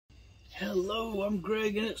Hello, I'm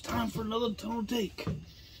Greg, and it's time for another Tunnell Take.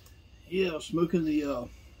 Yeah, smoking the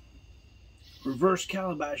reverse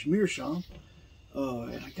calabash meerschaum.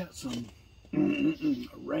 And I got some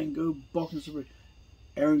Arango Balkan Supreme.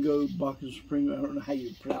 Arango Balkan Supreme. I don't know how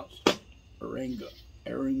you pronounce Arango.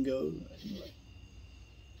 Anyway.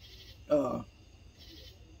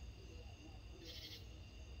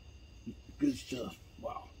 Good stuff.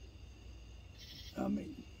 Wow. I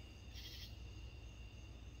mean,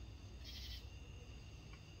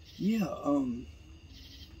 yeah,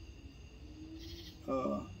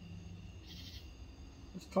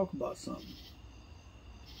 let's talk about something.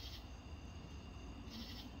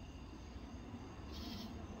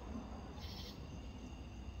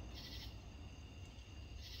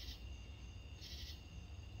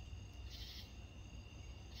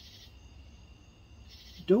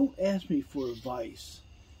 Don't ask me for advice.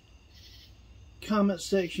 Comment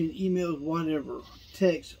section, emails, whatever,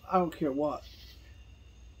 text, I don't care what.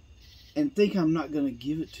 And think I'm not going to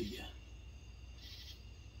give it to you.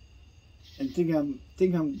 And think I'm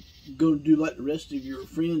going to do like the rest of your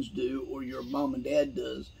friends do, or your mom and dad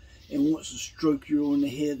does, and wants to stroke you on the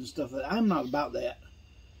head and stuff like that. I'm not about that.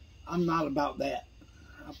 I'm not about that.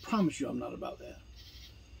 I promise you I'm not about that.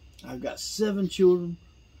 I've got 7 children.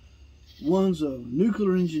 One's a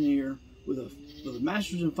nuclear engineer with a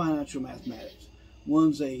master's in financial mathematics.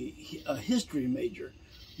 One's a history major.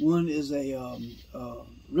 One is a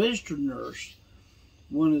registered nurse.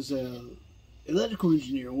 One is a electrical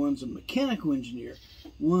engineer. One's a mechanical engineer.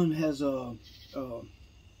 One has a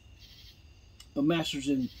master's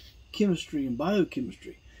in chemistry and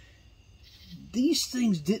biochemistry. These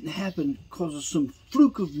things didn't happen because of some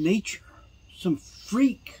fluke of nature, some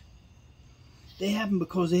freak. They happened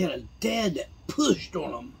because they had a dad that pushed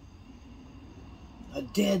on them. A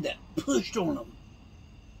dad that pushed on them.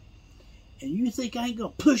 And you think I ain't going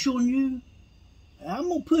to push on you? I'm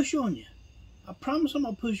going to push on you. I promise I'm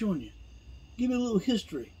going to push on you. Give me a little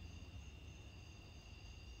history.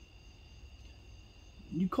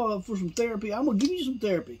 You call up for some therapy, I'm going to give you some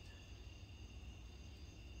therapy.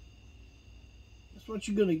 That's what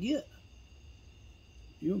you're going to get.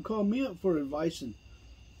 You don't call me up for advice and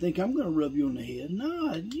think I'm going to rub you on the head.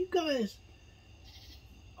 Nah, you guys,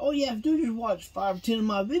 all you have to do is watch 5 or 10 of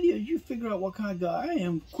my videos. You figure out what kind of guy I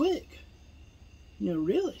am quick. You know,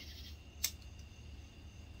 really.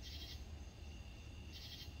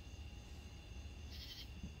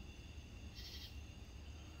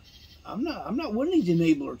 I'm not one of these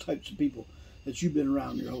enabler types of people that you've been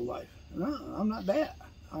around your whole life. No, I'm not that.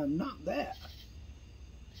 I'm not that.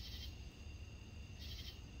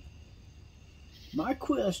 My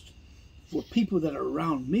quest for people that are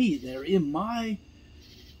around me, that are in my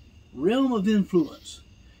realm of influence,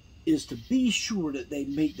 is to be sure that they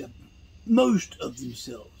make the most of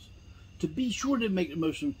themselves. To be sure they make the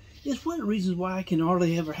most of them. It's one of the reasons why I can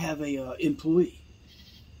hardly ever have a employee.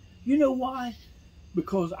 You know why?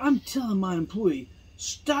 Because I'm telling my employee,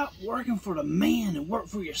 stop working for the man and work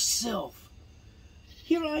for yourself.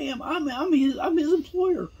 Here I am. I'm his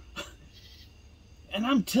employer. And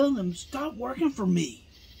I'm telling them, stop working for me.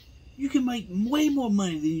 You can make way more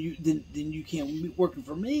money than you can working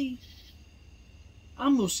for me.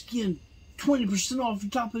 I'm going to skin 20% off the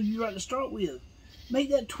top of you right to start with. Make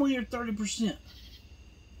that 20 or 30%.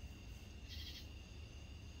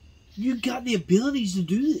 You got the abilities to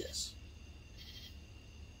do this.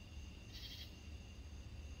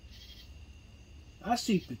 I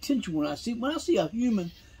see potential when I see a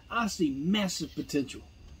human, I see massive potential.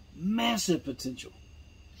 Massive potential.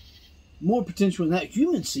 More potential than that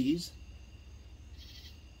human sees.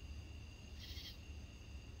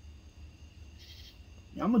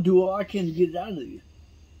 I'm going to do all I can to get it out of you.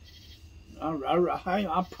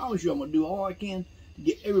 I promise you I'm going to do all I can to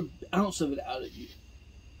get every ounce of it out of you.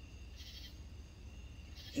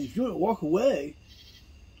 And if you want to walk away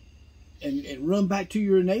and run back to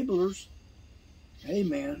your enablers, hey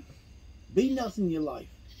man, be nothing in your life.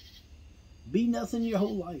 Be nothing your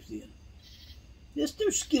whole life then. Just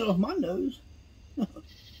do skin off my nose.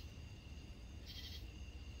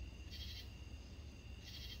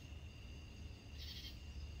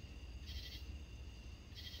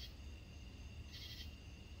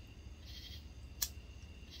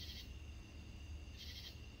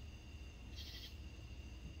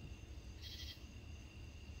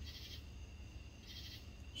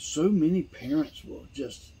 So many parents will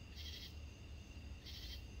just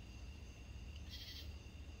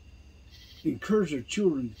encourage their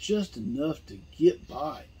children just enough to get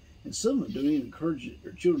by. And some of them don't even encourage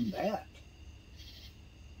their children that.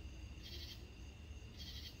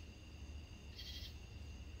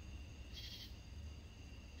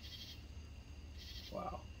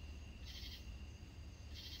 Wow.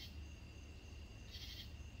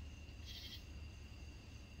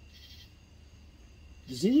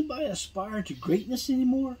 Does anybody aspire to greatness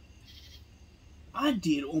anymore? I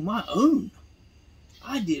did on my own.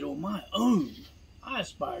 I did on my own. I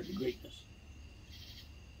aspired to greatness.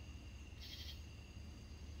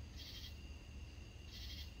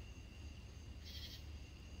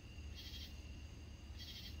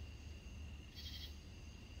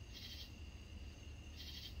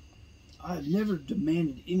 I've never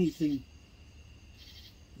demanded anything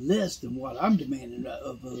less than what I'm demanding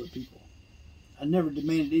of other people. I never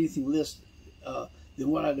demanded anything less than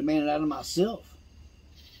what I demanded out of myself.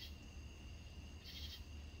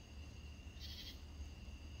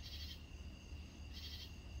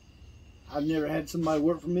 I've never had somebody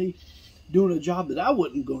work for me doing a job that I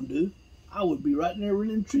wasn't going to do. I would be right there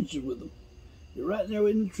in the trenches with them. Be right there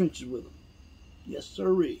in the trenches with them. Yes,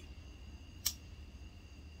 sirree.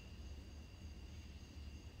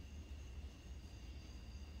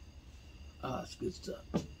 Ah, that's good stuff.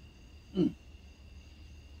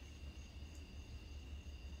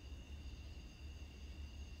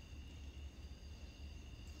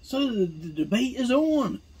 So the debate is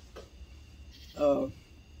on.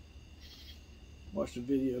 Watched a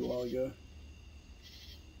video a while ago.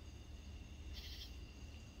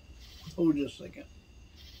 Hold just a second.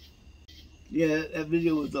 Yeah, that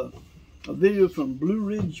video was a video from Blue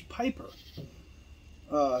Ridge Piper.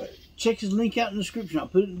 Check his link out in the description. I'll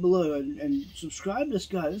put it below. And subscribe to this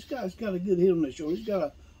guy. This guy's got a good head on his shoulders. He's got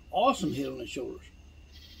an awesome head on his shoulders.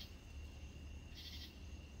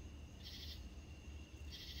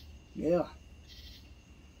 Yeah.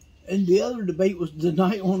 And the other debate was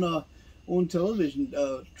tonight on television,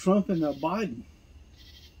 Trump and Biden.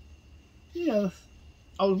 You know,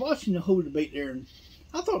 I was watching the whole debate there, and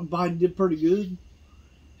I thought Biden did pretty good.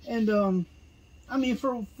 And I mean,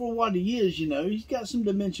 for what he is, you know, he's got some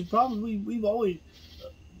dementia problems. We've always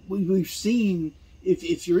we've seen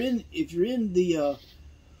if you're in the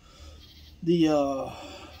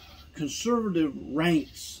conservative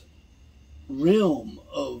ranks realm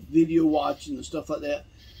of video watching and stuff like that,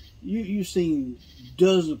 you've seen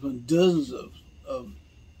dozens upon dozens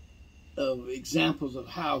of examples of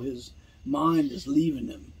how his mind is leaving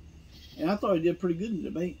him. And I thought he did pretty good in the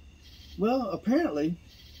debate. Well, apparently,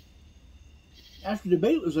 after the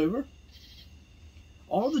debate was over,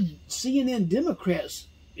 all the CNN Democrats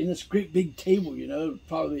in this great big table, you know,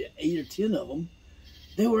 probably 8 or 10 of them,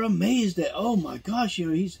 they were amazed that, oh my gosh, you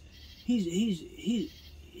know, he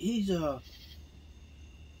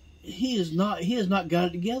has not got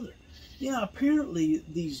it together. Yeah, apparently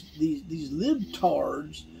these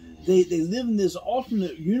libtards, they live in this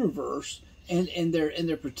alternate universe, and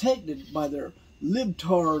they're protected by their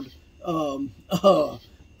libtard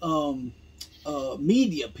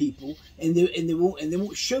media people, and they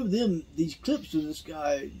won't show them these clips of this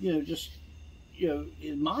guy. You know, just, you know,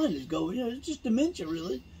 his mind is going. You know, it's just dementia,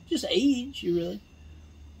 really, just age, really.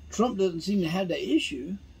 Trump doesn't seem to have that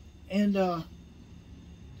issue, and then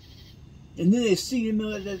they see him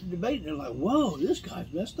at that debate, and they're like, "Whoa, this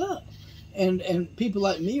guy's messed up." And people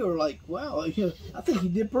like me are like, "Wow, you know, I think he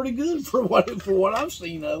did pretty good for what I've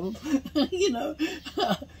seen of him." You know,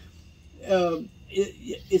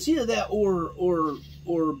 it's either that or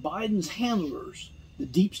Biden's handlers, the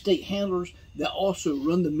deep state handlers that also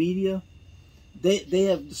run the media. They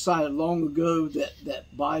have decided long ago that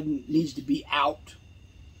Biden needs to be out,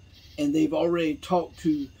 and they've already talked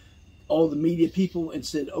to all the media people and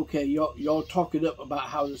said, okay, y'all talk it up about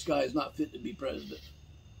how this guy is not fit to be president.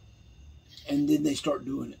 And then they start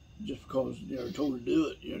doing it just because they're told to do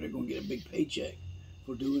it. You know, they're going to get a big paycheck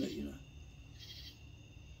for doing it, you know.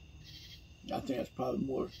 I think that's probably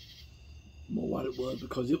more what it was,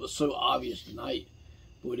 because it was so obvious tonight.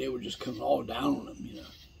 Boy, they were just coming all down on him, you know.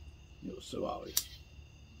 It was so obvious.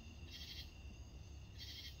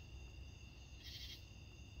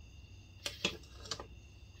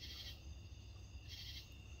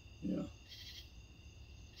 Yeah.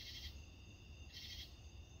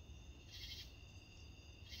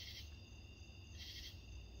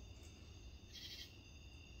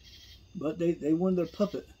 But they wanted their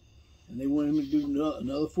puppet, and they wanted him to do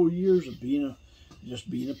another 4 years of being a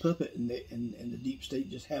puppet, and the deep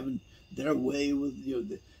state just having their way with, you know,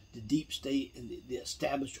 the deep state and the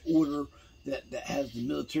established order that has the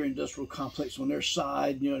military-industrial complex on their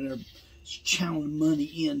side. You know, and they're channeling money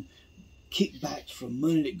in, kickbacks from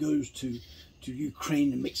money that goes to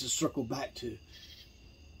Ukraine and makes a circle back to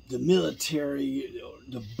the military,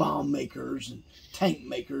 the bomb makers and tank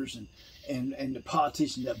makers, and the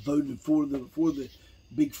politicians that voted for the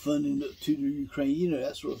big funding to the Ukraine, you know,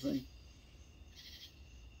 that sort of thing.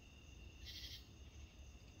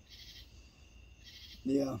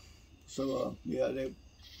 Yeah. So yeah,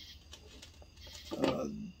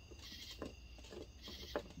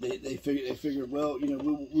 they figured, well, you know,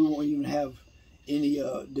 we won't even have any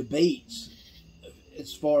debates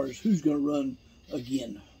as far as who's going to run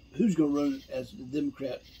again, who's going to run as the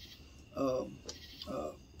Democrat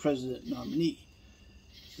president nominee.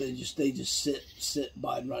 So they just sit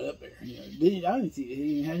Biden right up there. You know, I don't think they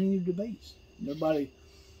even had any debates.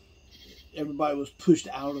 Everybody was pushed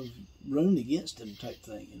out of running against him, type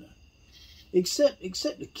thing. You know, except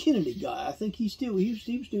the Kennedy guy. I think he was still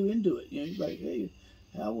into it. You know, he's like, hey,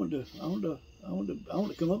 I want to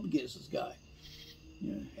come up against this guy.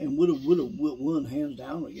 Yeah, and would have won hands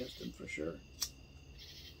down against him for sure.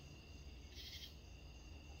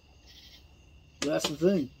 But that's the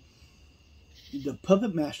thing. The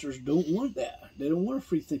puppet masters don't want that. They don't want a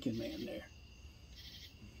free thinking man there.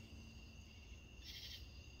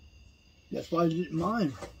 That's why I didn't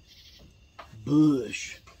mind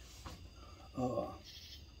Bush,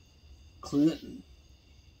 Clinton,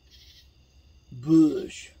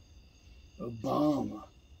 Bush, Obama,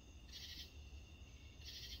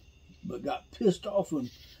 but got pissed off when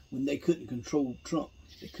they couldn't control Trump.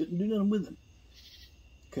 They couldn't do nothing with him.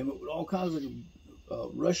 Came up with all kinds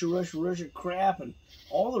of Russia crap and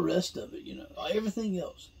all the rest of it, you know, everything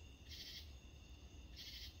else.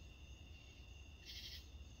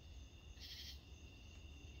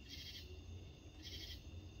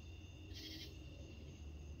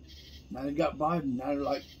 Now they got Biden. Now they're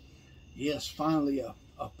like, yes, finally a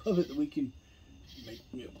puppet that we can make,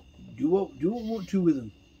 you know, do what we want to with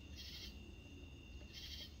him.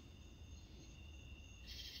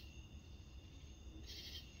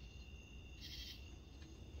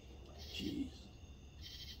 Jeez.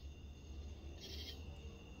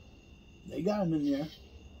 They got him in there.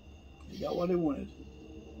 They got what they wanted.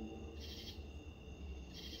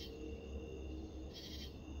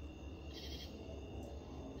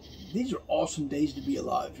 These are awesome days to be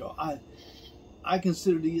alive, y'all. I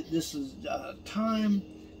consider this is a time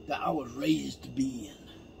that I was raised to be in.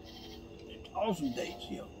 It's awesome days,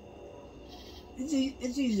 you know. It's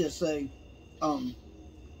easy to say,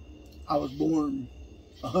 I was born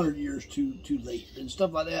 100 years too late and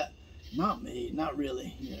stuff like that. Not me, not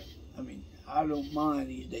really. You know, I mean, I don't mind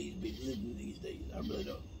these days, living these days. I really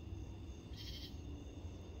don't.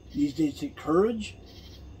 These days take courage.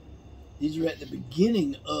 These are at the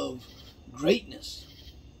beginning of greatness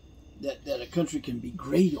that a country can be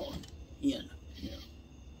great on in. You know,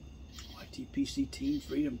 ITPC Team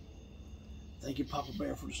Freedom. Thank you, Papa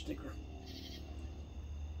Bear, for the sticker.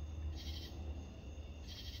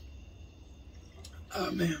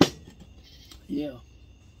 Oh man, yeah.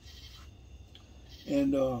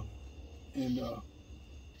 And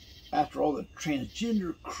after all the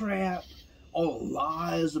transgender crap, all the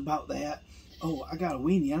lies about that. Oh, I got a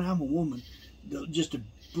weenie and I'm a woman. Just a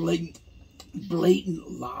blatant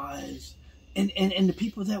lies. And the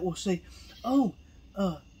people that will say, oh,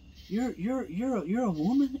 you're a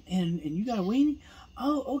woman and you got a weenie?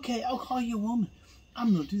 Oh, okay, I'll call you a woman.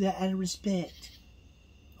 I'm gonna do that out of respect.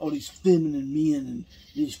 All these feminine men and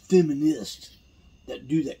these feminists that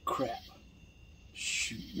do that crap.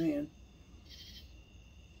 Shoot, man.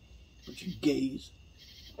 Bunch of gays.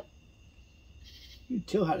 You can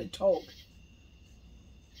tell how they talk.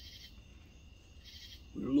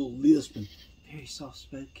 With a little lisp and very soft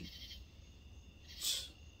spoken.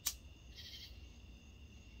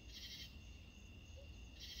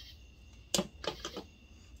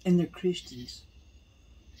 And they're Christians.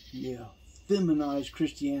 Yeah, feminized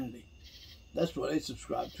Christianity. That's what they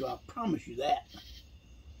subscribe to. I promise you that.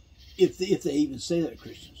 If they even say they're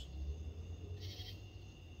Christians.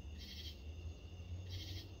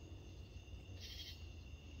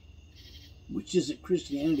 Which isn't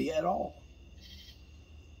Christianity at all.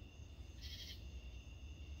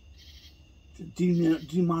 The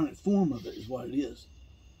demonic form of it is what it is.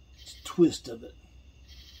 It's a twist of it.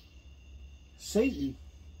 Satan,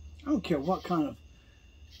 I don't care what kind of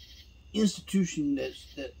institution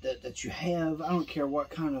that you have. I don't care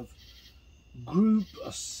what kind of group,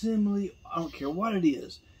 assembly. I don't care what it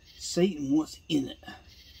is. Satan wants in it.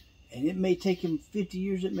 And it may take him 50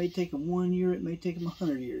 years. It may take him 1 year. It may take him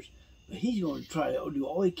 100 years. But he's going to try to do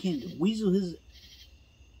all he can to weasel his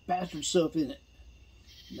bastard self in it.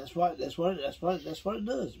 And that's what it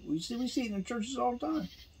does. We see it in churches all the time.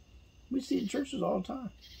 We see it in churches all the time.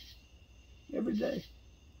 Every day.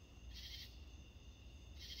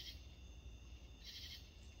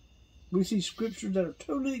 We see scriptures that are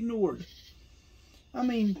totally ignored. I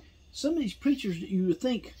mean, some of these preachers that you would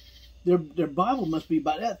think their Bible must be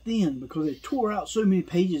about that thin because they tore out so many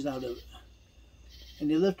pages out of it. And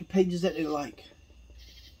they left the pages that they like.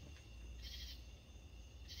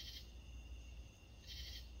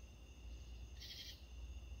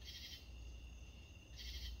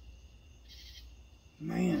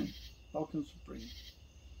 Man, Falcon Supreme.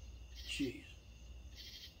 Jeez.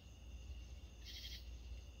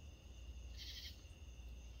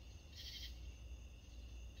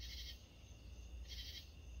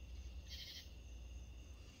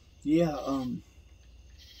 Yeah,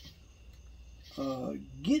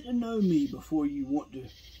 get to know me before you want to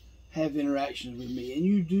have interactions with me, and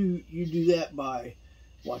you do that by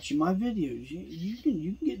watching my videos. You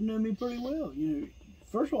can get to know me pretty well. You know,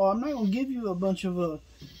 first of all, I'm not going to give you a bunch of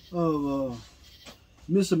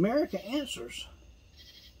Miss America answers.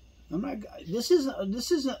 I'm not. This isn't.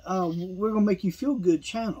 We're going to make you feel good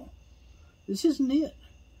channel. This isn't it.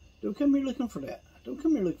 Don't come here looking for that. Don't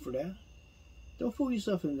come here looking for that. Don't fool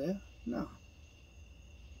yourself into that. No.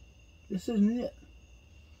 This isn't it.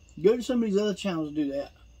 Go to some of these other channels and do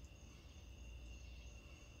that.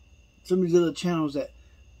 Some of these other channels that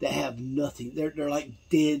have nothing. They're like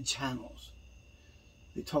dead channels.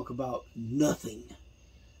 They talk about nothing.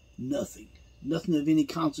 Nothing. Nothing of any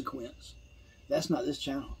consequence. That's not this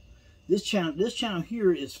channel. This channel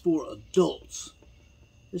here is for adults.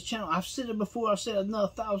 This channel, I've said it before, I've said it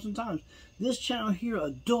another 1,000 times. This channel here,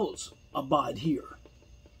 adults abide here.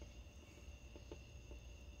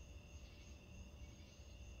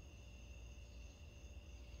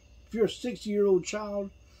 If you're a 60-year-old child,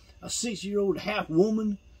 a 60-year-old half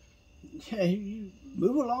woman, yeah, you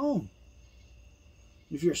move along.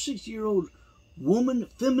 If you're a 60-year-old woman,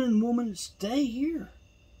 feminine woman, stay here.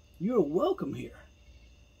 You're welcome here.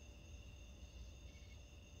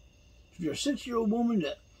 If you're a 60-year-old woman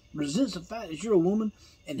that resents the fact that you're a woman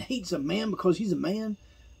and hates a man because he's a man,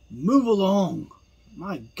 move along.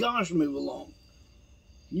 My gosh, move along.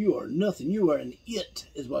 You are nothing. You are an it,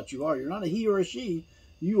 is what you are. You're not a he or a she.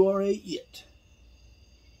 You are a it.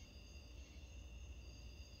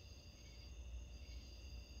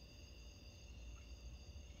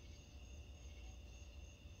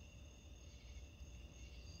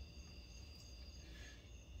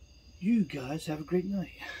 You guys have a great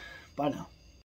night. Bye now.